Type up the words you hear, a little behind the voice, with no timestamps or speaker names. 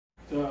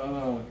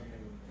the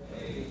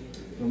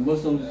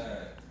Muslims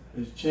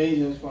is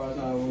changing as far as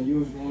how when you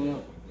was growing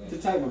up? The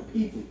type of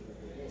people,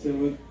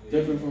 so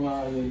different from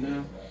how it is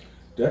now.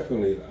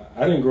 Definitely,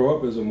 I didn't grow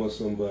up as a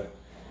Muslim, but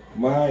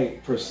my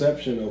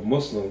perception of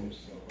Muslims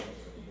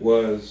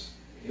was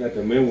that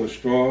the men were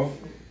strong.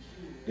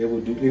 They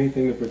would do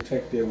anything to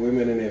protect their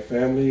women and their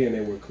family, and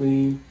they were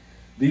clean.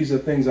 These are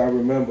things I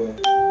remember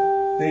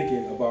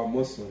thinking about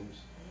Muslims,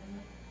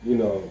 you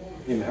know,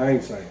 in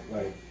hindsight.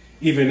 Like,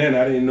 even then,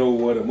 I didn't know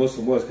what a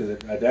Muslim was, because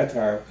at that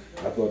time,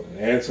 I thought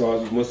the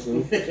Ansars was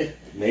Muslim,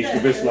 Nation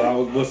of Islam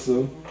was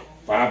Muslim,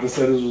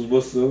 5%ers was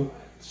Muslim,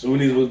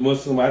 Sunnis was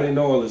Muslim. I didn't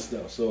know all this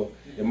stuff. So,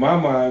 in my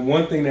mind,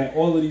 one thing that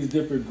all of these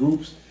different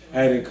groups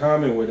had in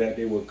common was that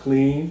they were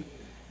clean,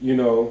 you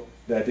know,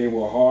 that they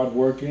were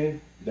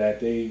hardworking, that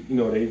they, you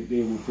know,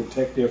 they would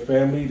protect their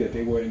family, that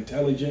they were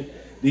intelligent.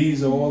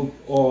 These are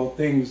all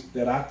things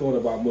that I thought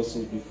about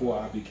Muslims before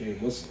I became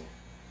Muslim.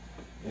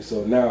 And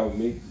so now,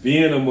 me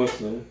being a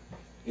Muslim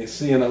and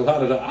seeing a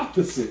lot of the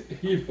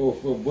opposite, you know,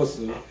 from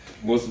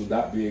Muslims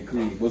not being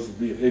clean, Muslims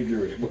being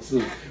ignorant,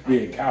 Muslims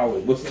being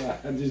coward,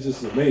 it's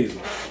just amazing.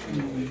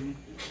 Mm-hmm.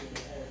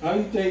 How do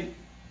you think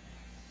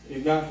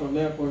it got from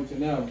that point to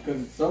now?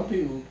 Because some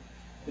people,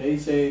 they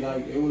say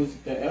like it was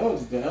the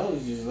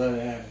elders just let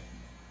it happen.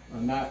 Or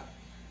not.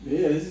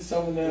 Yeah, this is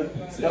something that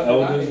the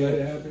elders let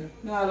it happen?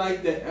 Not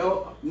like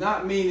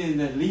not meaning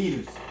the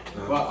leaders,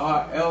 but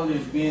our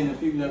elders being the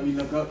people that we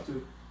look up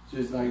to,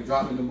 just like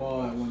dropping the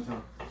ball at one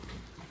time.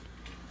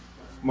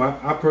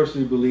 I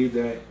personally believe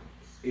that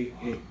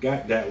it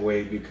got that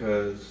way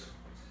because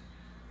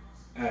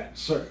at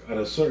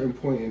a certain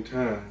point in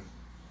time,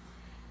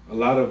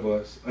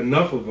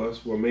 enough of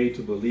us were made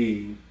to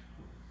believe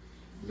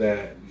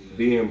that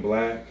being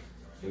black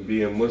and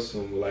being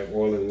Muslim were like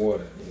oil and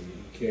water.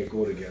 You can't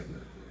go together.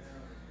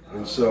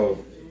 And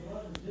so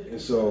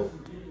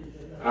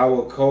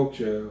our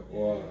culture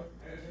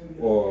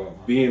or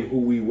being who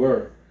we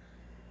were,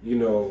 you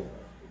know,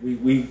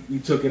 we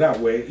took it out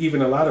where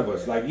even a lot of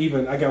us, like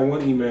even I got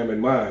one Imam in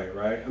mind,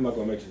 right? I'm not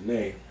gonna mention his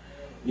name.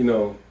 You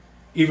know,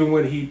 even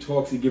when he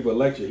talks, he give a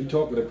lecture. He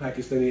talked with a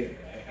Pakistani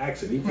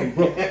accent. He from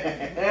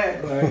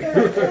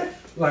Brooklyn.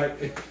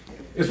 like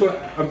it's what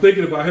I'm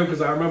thinking about him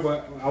because I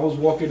remember I was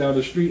walking down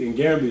the street in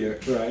Gambia,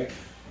 right?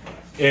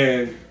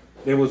 And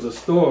there was a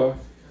store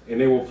and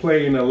they were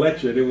playing a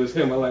lecture. It was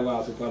him. I'm like,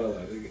 wow,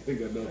 subhanAllah. I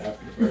think I know half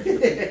the person.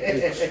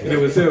 And it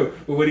was him.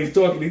 But when he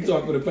talked with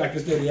a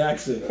Pakistani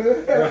accent.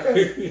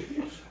 Right?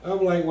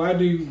 I'm like, why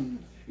do you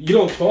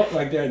don't talk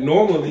like that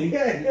normally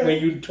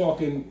when you're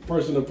talking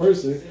person to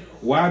person.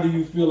 Why do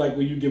you feel like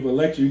when you give a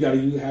lecture, you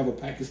have a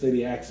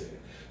Pakistani accent?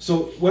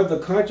 So whether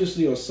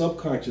consciously or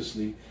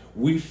subconsciously,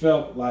 we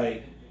felt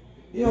like.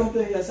 You don't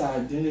think that's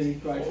an identity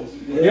crisis?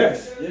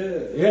 Yes.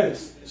 Yeah.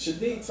 Yes.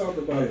 Shadid talked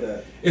about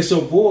that. It's a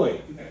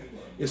void.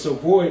 It's a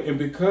void, and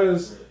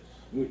because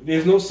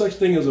there's no such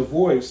thing as a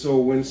void, so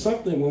when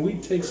we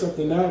take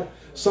something out,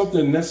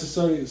 something's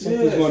going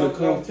to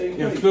come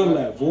and fill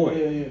that void.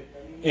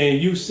 Yeah.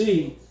 And you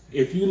see,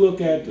 if you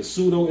look at the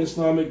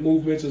pseudo-Islamic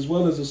movements as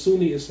well as the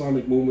Sunni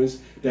Islamic movements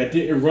that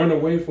didn't run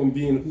away from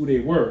being who they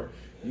were,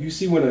 you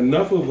see when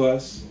enough of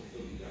us,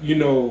 you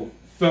know,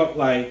 felt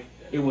like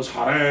it was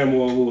haram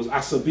or it was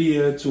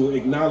asabiya to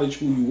acknowledge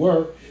who you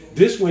were,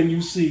 this when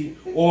you see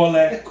all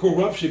that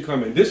corruption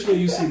coming. This when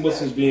you see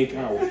Muslims being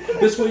cowards.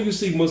 This when you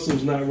see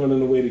Muslims not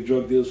running away to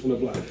drug deals from the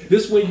block.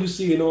 This when you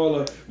see in all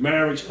the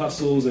marriage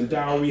hustles and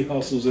dowry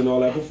hustles and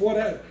all that. Before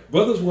that,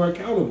 brothers were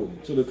accountable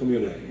to the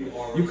community.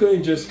 You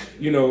couldn't just,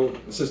 you know,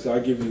 sister, I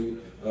give you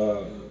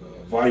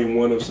volume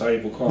 1 of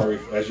Sahih Bukhari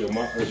as your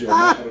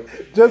model.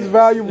 Just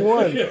volume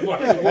 1. Yeah,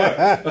 volume 1.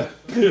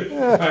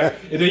 Right.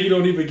 And then you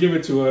don't even give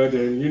it to her,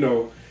 then,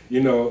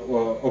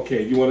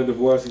 okay, you want a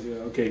divorce?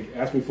 Okay,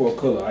 ask me for a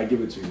color. I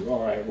give it to you.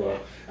 All right, well,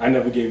 I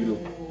never gave you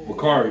the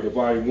Bukhari, the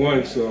volume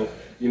 1, so,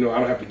 I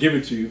don't have to give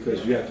it to you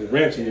because you have to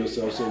ransom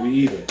yourself, so we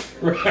even.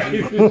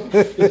 Right?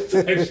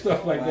 Type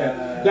stuff like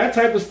that. That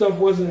type of stuff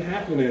wasn't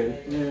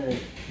happening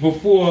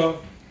before,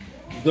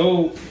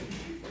 though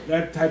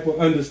that type of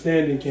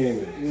understanding came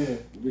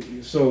in.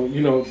 Yeah. So,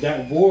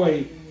 that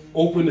void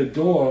opened the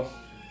door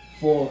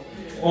for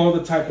all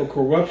the type of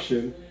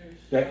corruption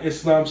that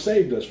Islam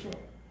saved us from.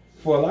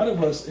 For a lot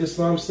of us,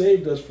 Islam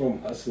saved us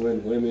from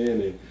hustling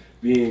women and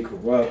being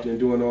corrupt and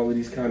doing all of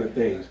these kind of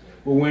things.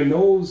 But when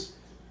those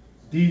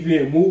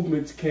deviant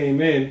movements came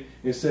in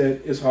and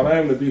said, it's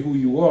haram to be who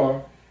you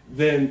are,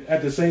 then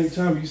at the same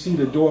time, you see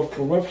the door of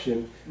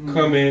corruption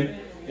come in,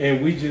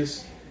 and we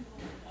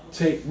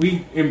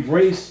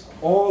embrace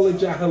all the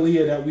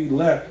jahiliyyah that we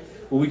left,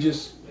 but we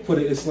just put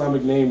an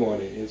Islamic name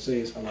on it and say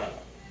it's halal.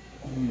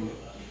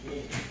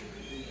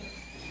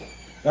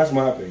 That's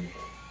my opinion.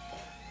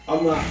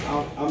 I'm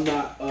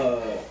not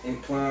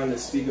inclined to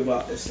speak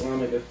about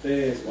Islamic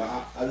affairs, but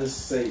I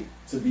just say,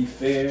 to be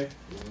fair,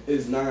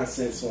 it's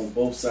nonsense on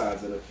both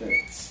sides of the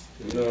fence.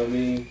 You know what I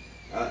mean?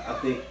 I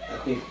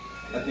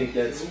think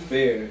that's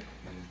fair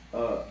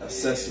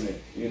assessment.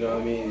 You know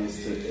what I mean?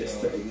 Is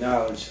to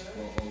acknowledge,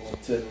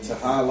 to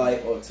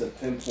highlight, or to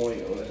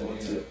pinpoint, or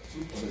to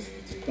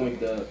point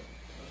the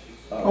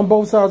on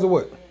both sides of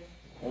what?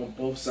 On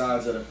both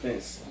sides of the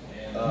fence.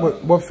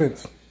 What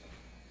fence?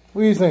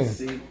 What are you saying?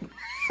 See, you know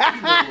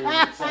what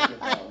we're talking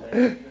about,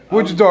 man.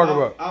 What you talking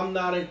about? I'm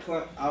not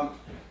inclined.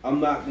 I'm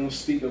not going to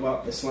speak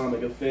about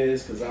Islamic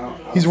affairs because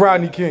he's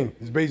Rodney King.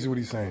 Is basically what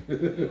he's saying.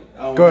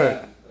 Go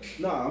ahead.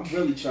 No, I'm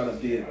really trying to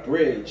be a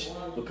bridge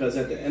because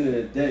at the end of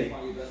the day,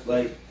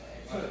 like,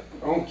 I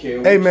don't care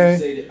what you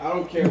say. I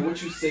don't care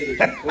what you say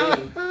that you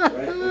claim,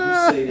 right? If you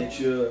say that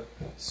you're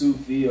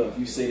Sufi, or if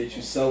you say that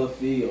you're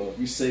Salafi, or if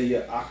you say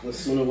you're Akhla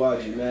Sunnah wal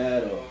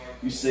Jamaat, or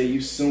you say you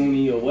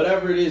Sunni, or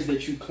whatever it is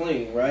that you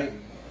claim, right?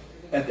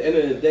 At the end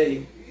of the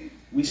day,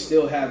 we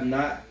still have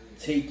not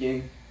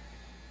taken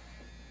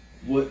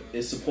what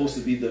is supposed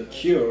to be the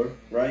cure,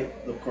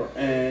 right? The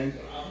Quran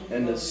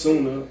and the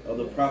Sunnah of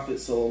the Prophet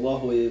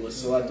sallallahu alaihi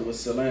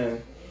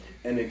wasallam,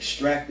 and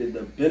extracted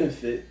the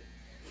benefit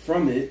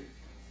from it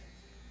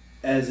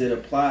as it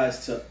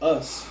applies to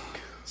us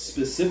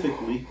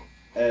specifically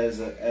as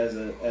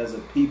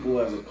a people,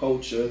 as a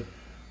culture,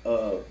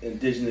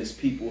 indigenous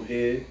people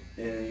here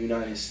in the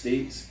United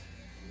States,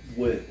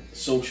 with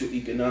social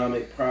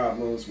economic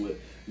problems, with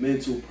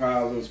mental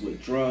problems, with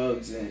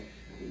drugs, and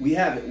we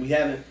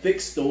haven't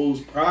fixed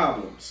those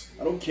problems.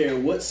 I don't care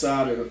what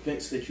side of the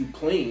fence that you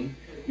claim.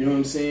 You know what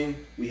I'm saying?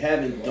 We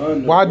haven't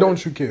done. Why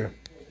don't you care?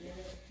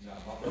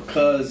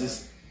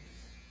 Because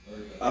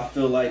I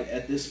feel like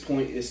at this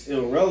point it's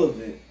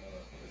irrelevant.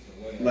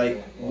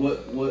 Like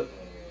what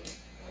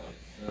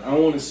I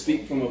don't want to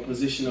speak from a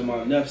position of my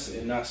nafs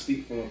and not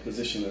speak from a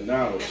position of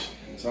knowledge.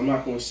 So I'm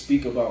not going to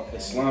speak about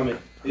Islamic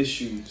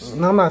issues.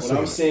 No, I'm not saying.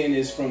 What I'm saying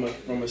is from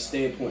a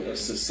standpoint of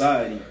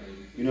society.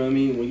 You know what I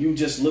mean? When you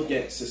just look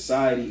at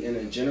society in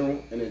a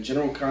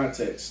general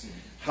context,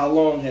 how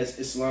long has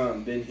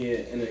Islam been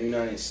here in the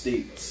United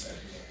States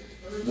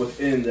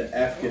within the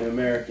African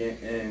American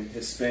and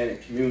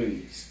Hispanic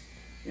communities?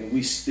 And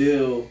we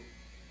still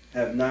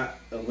have not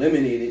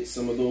eliminated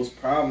some of those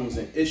problems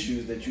and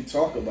issues that you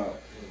talk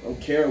about. I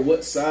don't care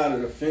what side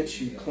of the fence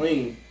you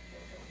claim.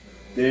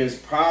 There's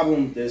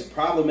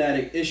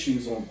problematic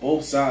issues on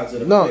both sides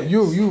of the fence.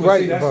 No, you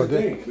right about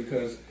that. Thing,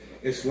 because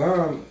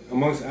Islam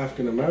amongst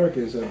African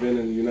Americans have been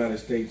in the United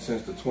States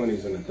since the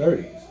 20s and the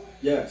 30s.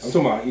 Yes. I'm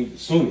talking about even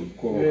Sunni,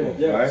 quote unquote,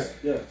 yes, right?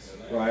 Yes.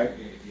 Right?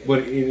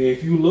 But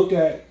if you look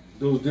at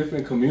those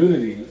different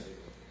communities,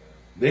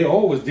 they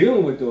always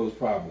dealing with those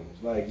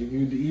problems. Like if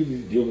you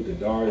even deal with the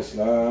Dar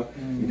Islam,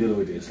 you deal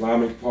with the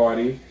Islamic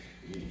Party,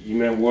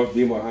 Imam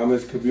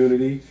Muhammad's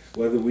community,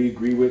 whether we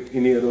agree with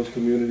any of those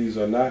communities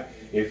or not.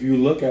 If you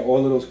look at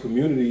all of those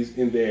communities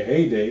in their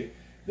heyday,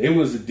 they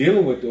was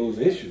dealing with those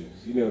issues.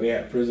 You know, they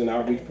had prison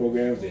outreach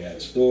programs, they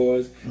had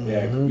stores, they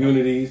had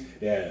communities,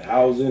 they had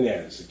housing, they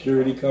had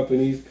security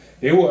companies.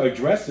 They were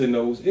addressing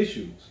those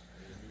issues.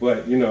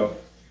 But, you know,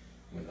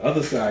 when the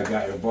other side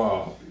got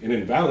involved and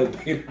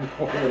invalidated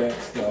all of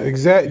that stuff.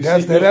 Exactly.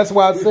 That's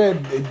why I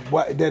said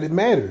that it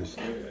matters.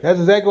 That's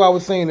exactly what I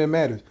was saying. It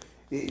matters.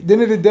 At the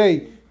end of the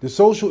day, the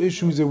social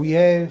issues that we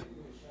have,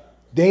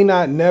 they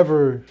not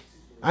never,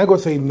 I ain't going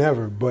to say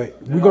never,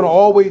 but we're going to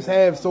always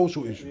have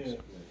social issues,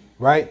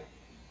 right?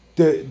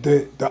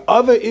 The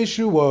other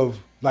issue of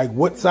like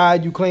what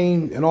side you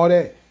claim and all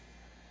that,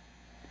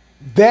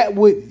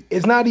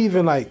 it's not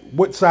even like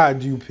what side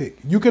do you pick.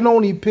 You can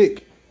only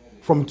pick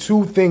from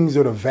two things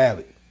that are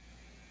valid.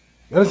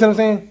 You understand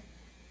what I'm saying?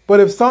 But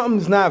if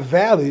something's not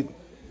valid,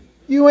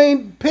 you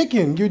ain't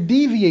picking, you're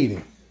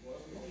deviating.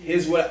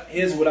 Here's what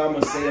I'm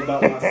gonna say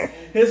about myself.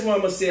 Here's what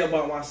I'm gonna say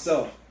about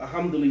myself.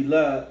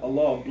 Alhamdulillah,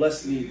 Allah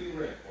blessed me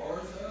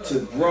to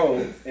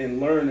grow and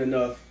learn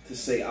enough to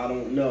say I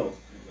don't know,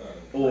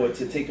 or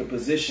to take a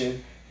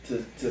position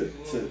to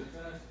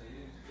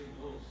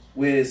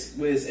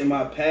whereas in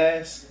my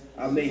past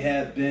I may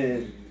have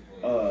been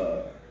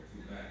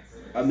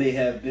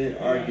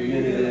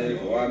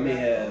argumentative, or I may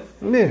have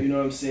you know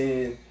what I'm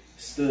saying,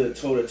 stood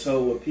toe to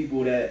toe with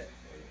people that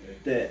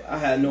I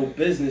had no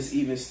business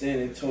even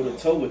standing toe to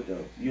toe with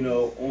them, you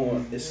know,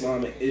 on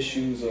Islamic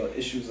issues or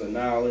issues of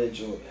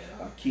knowledge or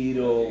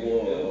Aqidah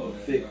or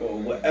fiqh or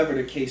whatever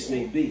the case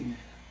may be.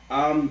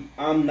 I'm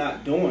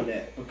not doing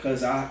that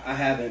because I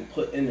haven't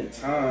put in the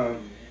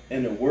time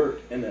and the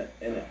work and the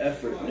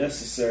effort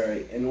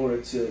necessary in order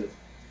to,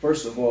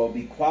 first of all,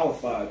 be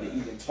qualified to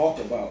even talk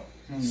about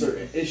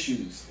certain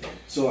issues.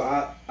 So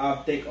I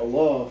thank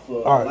Allah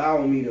for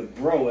allowing me to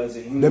grow as a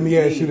human being. Let me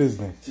ask you this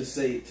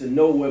then. To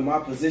know where my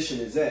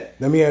position is at.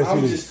 Let me ask you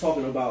this. I'm just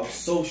talking about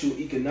social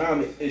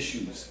economic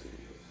issues.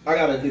 I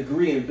got a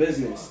degree in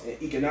business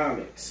and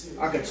economics.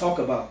 I could talk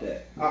about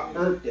that. I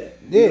earned that.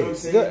 You know what I'm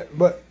saying?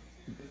 But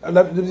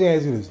let me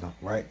ask you this though,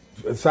 right?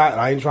 Aside,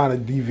 I ain't trying to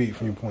deviate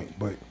from your point,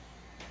 but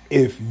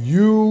if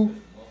you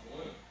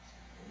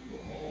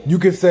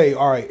could say,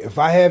 all right, if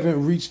I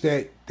haven't reached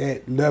that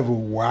level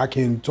where I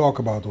can talk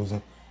about those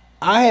things,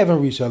 I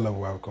haven't reached that level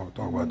where I can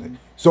talk about that.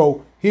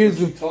 So here's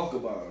the talk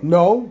about it.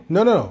 No.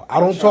 I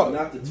don't talk.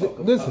 Not to talk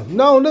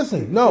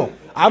listen. No.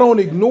 I don't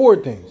ignore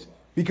things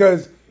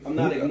because I'm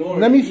not ignoring.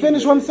 Let me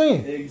finish what I'm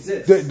saying. It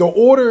exists. The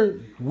order,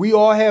 we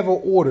all have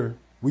an order.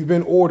 We've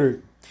been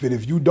ordered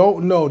if you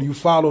don't know, you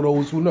follow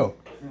those who know,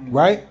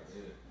 right?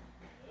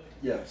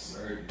 Yes.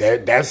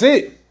 That's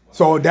it.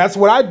 So that's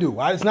what I do.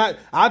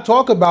 I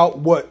talk about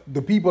what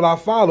the people I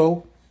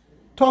follow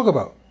talk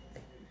about.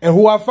 And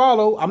who I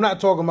follow, I'm not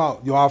talking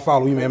about, I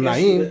follow Imam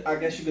Naeem. I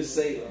guess you could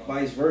say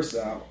vice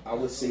versa. I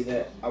would say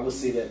that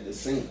the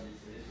same.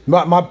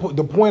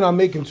 The point I'm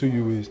making to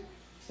you is,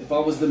 if I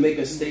was to make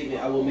a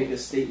statement, I would make a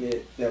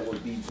statement that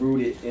would be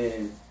rooted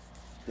in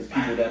the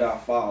people that I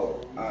follow,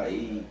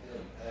 i.e.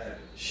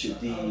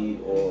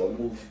 Shadid or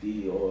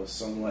Mufti or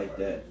something like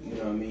that. You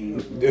know what I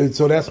mean?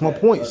 So that's my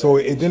point. So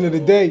at the end of the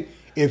day,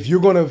 if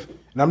you're going to,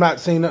 and I'm not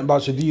saying nothing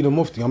about Shadid or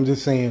Mufti, I'm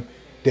just saying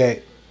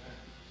that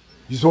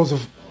you're supposed to,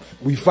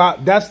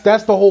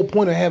 that's the whole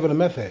point of having a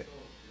meth head.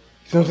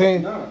 You see what I'm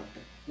saying? No.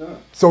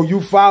 So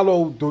you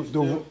follow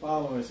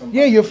following somebody.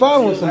 Yeah, you're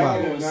following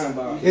somebody.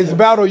 It's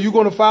about, are you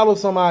going to follow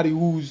somebody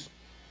who's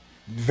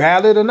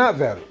valid or not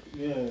valid?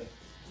 Yeah.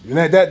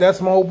 And that's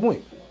my whole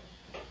point.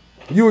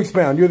 You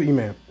expound. You're the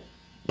Imam.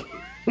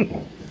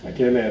 I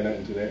can't add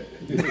nothing to that.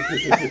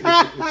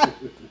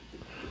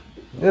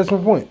 That's my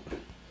point.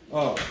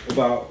 Oh,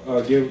 about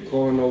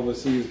going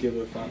overseas,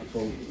 giving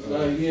from.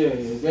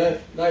 Is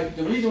that like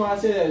the reason why I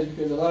say that is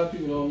because a lot of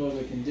people don't know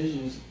the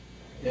conditions.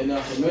 They're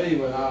not familiar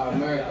with how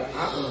America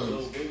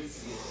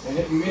operates. And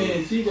me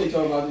and CJ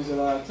talk about this a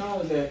lot of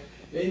times, that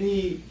they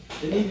need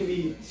to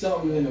be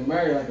something in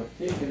America, like a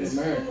fit in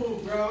America.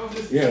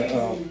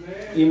 Yeah,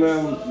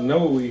 Imam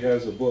Nawawi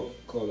has a book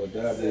called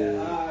Adabu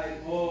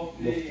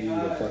Mufti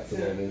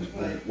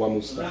wa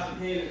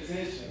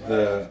Mustafi.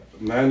 The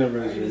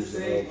mannerisms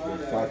of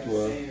the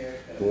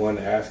fatwa, the one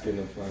asking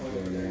the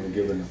fatwa and the one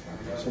giving the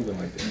fatwa, something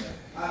like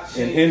that.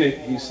 And in it,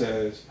 he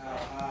says,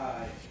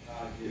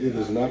 it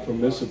is not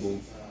permissible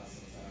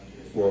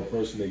for a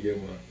person to give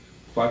a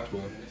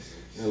fatwa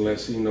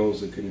unless he knows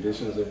the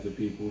conditions of the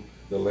people,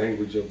 the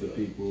language of the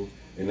people,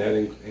 and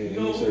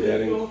he said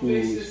that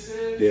includes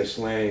their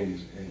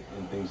slangs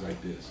and things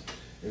like this.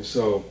 And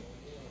so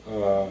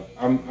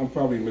I'm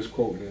probably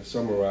misquoting and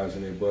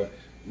summarizing it, but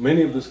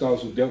many of the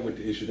scholars who dealt with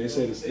the issue, they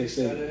say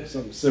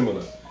something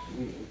similar.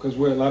 Because a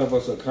lot of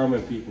us are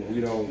common people,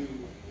 we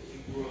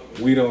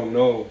don't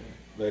know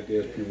that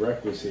there's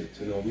prerequisites,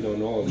 we don't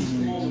know all these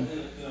things.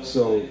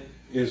 So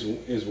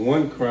is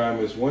one crime,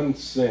 is one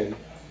sin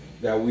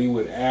that we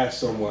would ask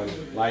someone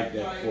like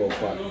that for a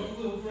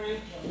fatwa.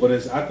 But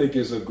I think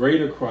it's a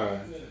greater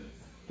crime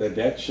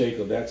that sheikh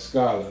or that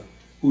scholar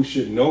who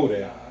should know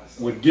that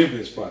would give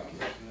his fatwa,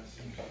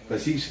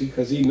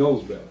 because he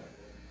knows better.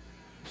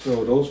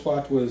 So those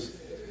fatwas,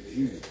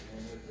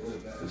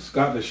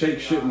 the sheikh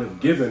shouldn't have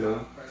given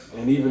them,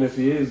 and even if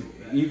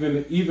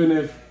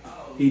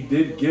he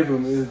did give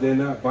them, they're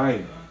not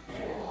binding.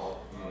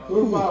 What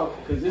about,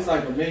 because it's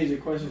like a major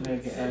question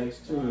that can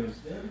ask too, is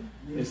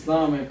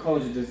Islam and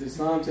culture. Does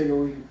Islam take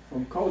away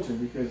from culture?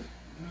 Because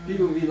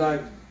people be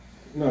like,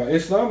 no,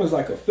 Islam is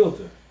like a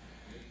filter.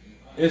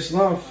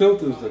 Islam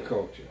filters the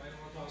culture.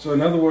 So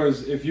in other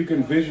words, if you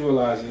can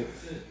visualize it,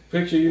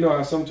 picture,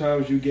 how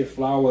sometimes you get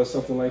flour or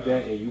something like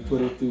that and you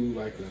put it through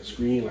like a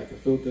screen, like a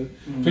filter.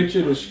 Mm-hmm.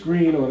 Picture the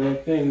screen or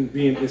that thing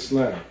being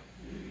Islam.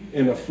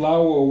 And the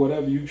flour or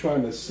whatever you're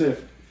trying to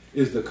sift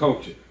is the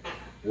culture.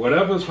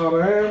 Whatever's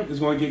haram is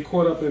going to get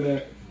caught up in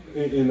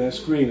that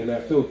screen, in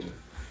that filter.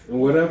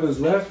 And whatever's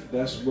left,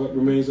 that's what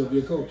remains of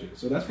your culture.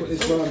 So that's what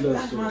Islam does.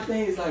 That's my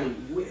thing, is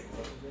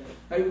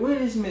where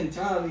this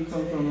mentality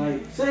come from?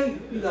 Like, say,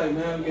 you like,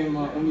 man, I'm giving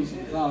my homie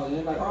some flowers. And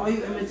they're like, oh,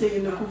 you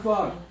imitating the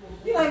kuffar.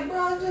 You're like,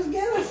 bro, just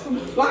give us some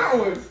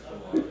flowers.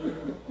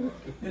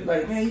 It's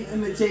like, man, you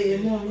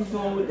imitating them, you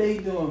doing what they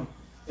doing.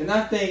 And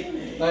I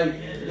think, like,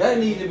 that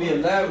needs to be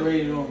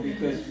elaborated on,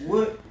 because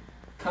what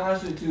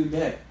constitute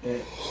that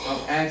I'm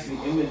actually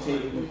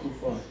imitating the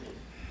kuffar?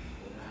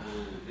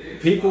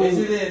 People, is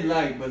it in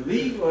like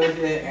belief or is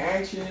it in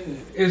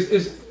action?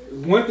 It's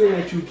one thing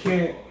that you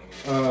can't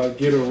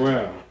get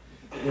around.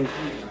 And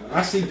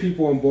I see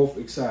people on both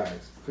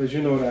sides, because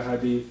you know that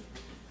hadith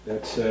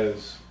that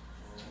says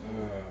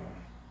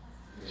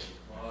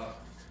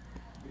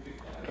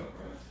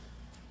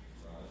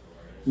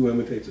who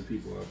imitates the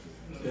people of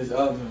it's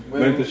other.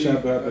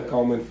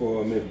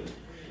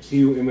 He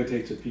who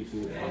imitates the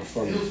people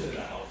from him.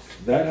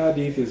 That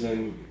hadith is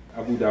in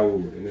Abu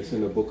Dawood, and it's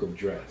in the book of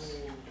dress,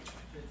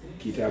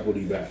 Kitabul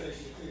Ibadah,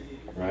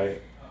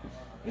 right?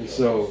 And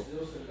so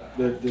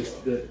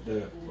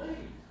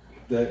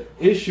the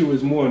issue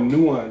is more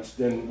nuanced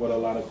than what a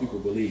lot of people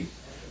believe.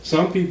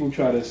 Some people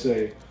try to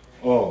say,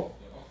 oh,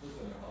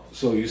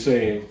 so you're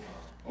saying,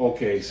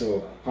 okay,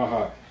 so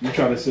you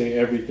try to say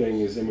everything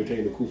is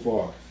imitating the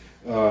kuffar.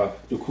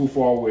 The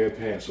kuffar wear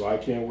pants, so I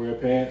can't wear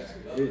pants.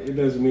 It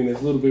doesn't mean,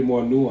 it's a little bit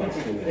more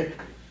nuanced than that.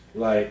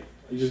 Like,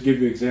 I'll just give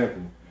you an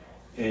example.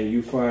 And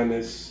you find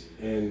this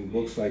in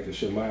books like the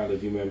Shama'il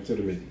of Imam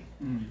Tirmidhi.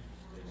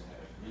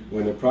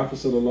 When the Prophet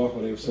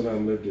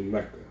ﷺ lived in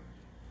Mecca,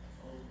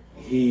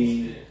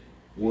 he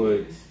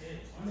would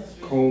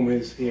comb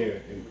his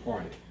hair and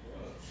part it,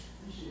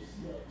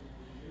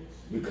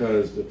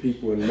 because the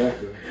people in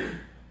Mecca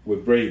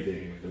would braid their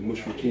hair. The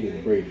mushrikeen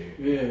would braid their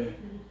hair. Yeah.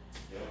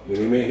 when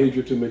he made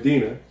hijrah to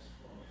Medina,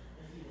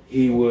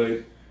 he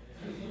would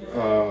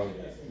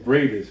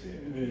braid his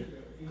hair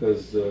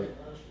because the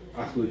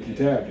Ahlul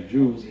Kitab, the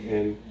Jews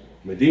in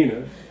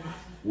Medina,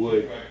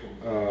 would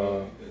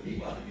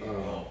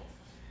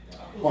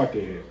part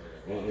their hair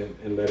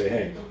and let it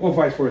hang, or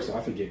vice versa.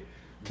 I forget.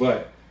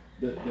 But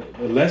the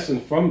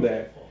lesson from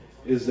that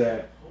is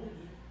that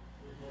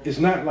it's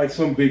not like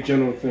some big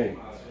general thing.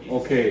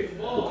 Okay,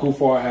 the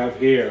kuffar have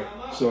hair,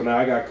 so now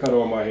I got cut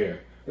on my hair.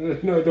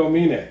 No, it don't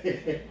mean that.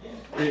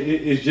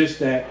 It's just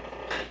that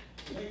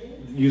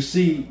you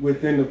see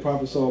within the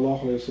Prophet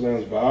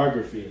ﷺ's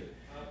biography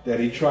that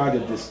he tried to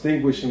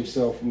distinguish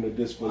himself from the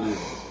disbelievers.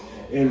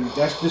 And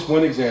that's just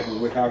one example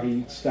with how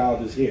he styled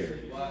his hair.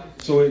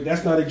 So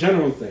that's not a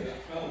general thing.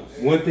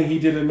 One thing he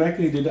did in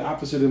Mecca, he did the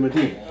opposite in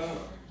Medina.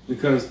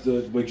 Because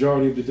the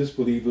majority of the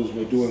disbelievers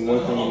were doing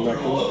one thing in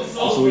Mecca, and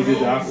so he did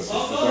the opposite,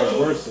 and vice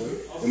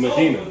versa in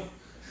Medina.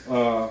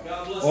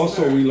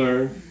 Also, we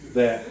learn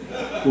that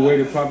the way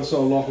the Prophet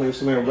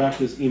ﷺ wrapped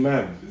his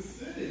Imam,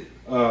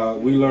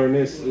 we learn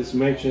this, it's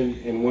mentioned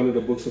in one of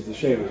the books of the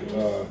Shaykh,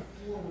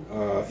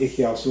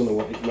 Ihya al-Sunnah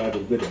wa Ikmad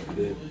al-Bid'ah,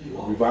 the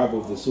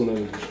revival of the Sunnah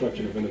and the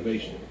destruction of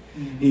innovation.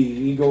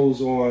 He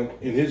goes on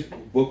in his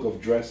book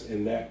of dress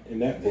in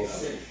that book.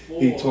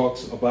 He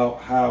talks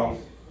about how,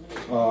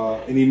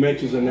 and he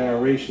mentions a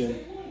narration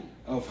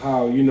of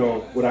how, you know,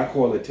 what I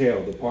call a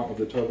tail, the part of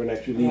the turban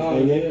that you leave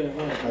hanging.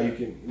 How you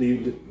can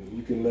leave,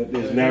 you can let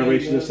there's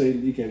narration that say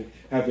you can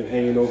have it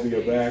hanging over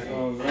your back,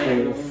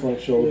 hanging on the front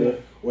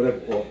shoulder, whatever,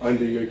 or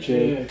under your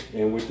chin,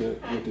 and with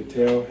the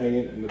tail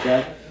hanging in the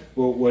back.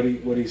 But what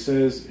he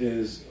says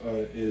is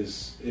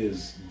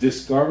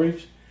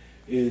discouraged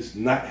is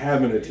not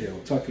having a tail,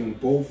 tucking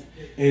both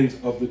ends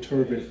of the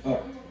turban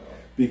up,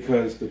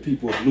 because the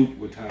people of Lut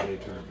would tie their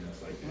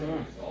turbans like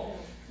that.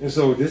 And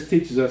so this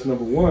teaches us,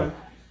 number one,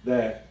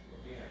 that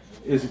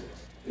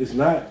it's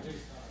not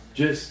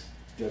just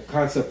the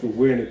concept of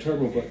wearing a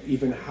turban, but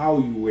even how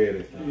you wear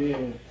the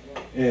thing.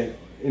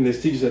 And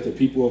this teaches that the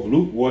people of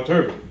Lut wore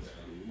turbans.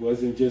 It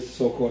wasn't just a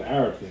so-called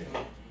Arab thing,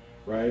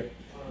 right?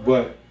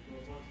 But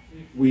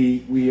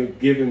we are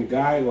given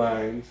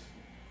guidelines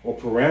or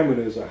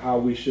parameters of how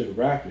we should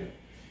wrap it.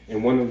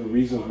 And one of the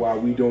reasons why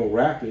we don't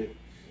wrap it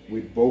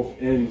with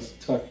both ends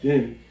tucked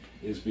in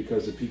is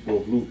because the people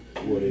of Lut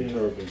wore their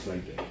turbans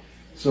like that.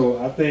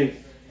 So I think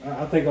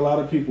a lot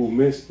of people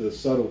miss the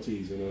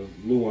subtleties and the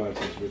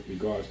nuances with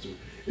regards to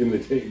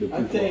imitating the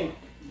people. I think,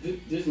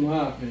 this is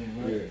my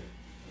opinion, right?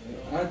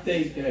 Yeah. I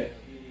think that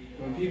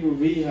when people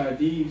read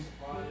hadiths,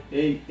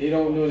 they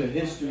don't know the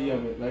history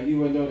of it. Like you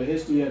would know the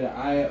history of the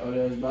ayat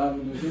or the Bible,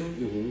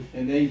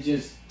 and they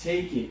just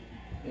take it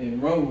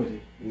and run with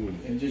it,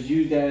 and just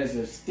use that as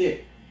a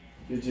stick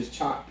to just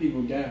chop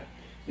people down.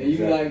 And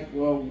you like,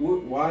 well,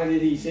 why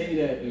did he say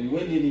that, and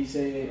when did he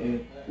say it,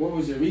 and what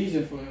was the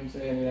reason for him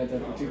saying it at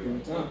that particular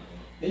time?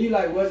 And you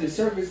like, was it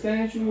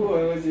circumstantial,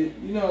 or was it,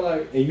 you know,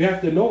 like... And you have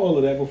to know all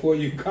of that before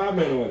you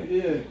comment on it.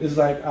 Yeah. It's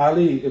like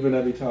Ali ibn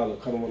Abi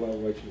Talib,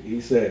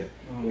 he said,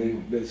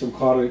 when some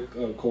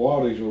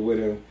Qawarij were with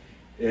him,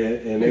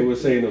 and they were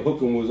saying the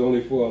hukum was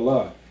only for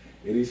Allah.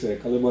 And he said,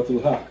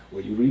 Kalimatul Haq,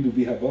 well, you read to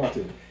be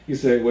habatin. He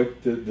said,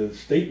 what the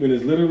statement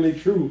is literally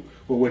true,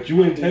 but what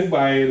you intend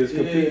by it is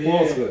complete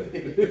falsehood.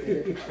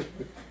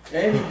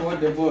 And he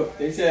bought the book.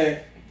 They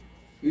said,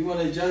 we want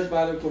to judge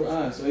by the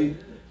Quran, so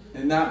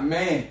and not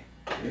man.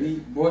 And he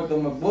brought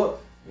them a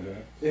book.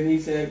 And he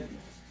said,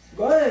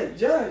 go ahead,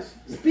 judge,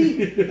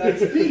 speak, like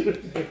speak.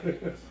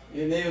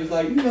 And they was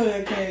like, you know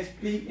they can't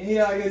speak. And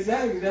he like,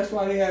 exactly, that's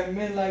why they have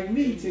men like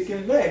me to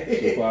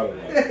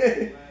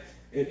convey.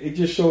 It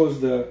just shows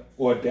the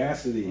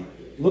audacity.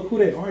 Look who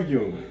they're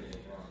arguing with.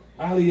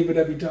 Ali ibn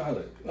Abi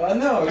Talib. I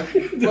know,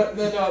 but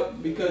no,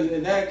 because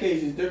in that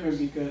case it's different,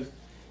 because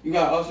you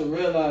got to also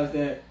realize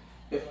that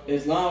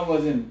Islam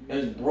wasn't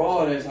as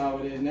broad as how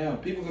it is now.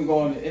 People can go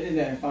on the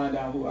internet and find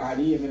out who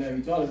Ali ibn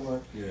Abi Talib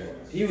was. Yeah.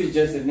 He was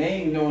just a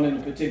name known in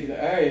a particular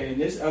area. In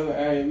this other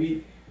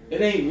area,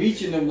 it ain't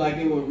reaching them like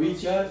it would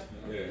reach us.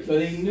 Yeah. So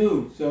they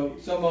knew. So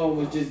some of them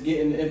was just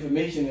getting the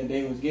information that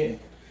they was getting.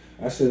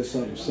 I said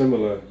something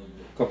similar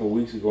a couple of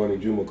weeks ago in the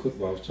Juma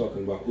Khutbah. I was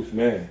talking about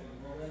Uthman.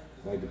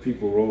 Like the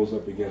people rose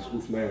up against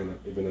Uthman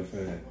ibn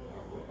Affan,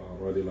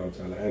 radiallahu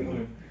ta'ala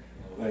anhu.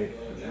 Like,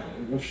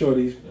 I'm sure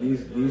these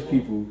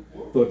people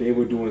thought they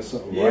were doing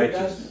something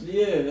righteous.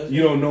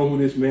 You don't know who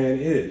this man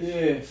is.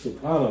 Yeah.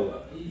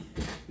 SubhanAllah.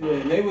 Yeah,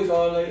 and they was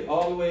all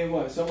the way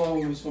what? Some of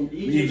them was from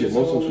Egypt.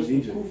 Most of them from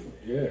Egypt.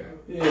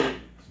 Yeah.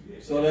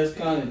 So that's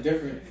kind of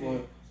different for.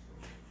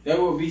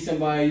 That would be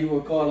somebody you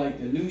would call like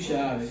the new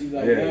Shahs. You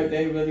like,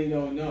 they really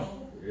don't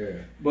know.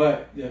 Yeah.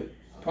 But the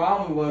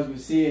problem was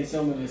with seeing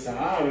some of the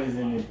Sahabas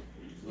and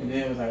then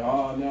it was like,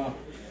 oh no.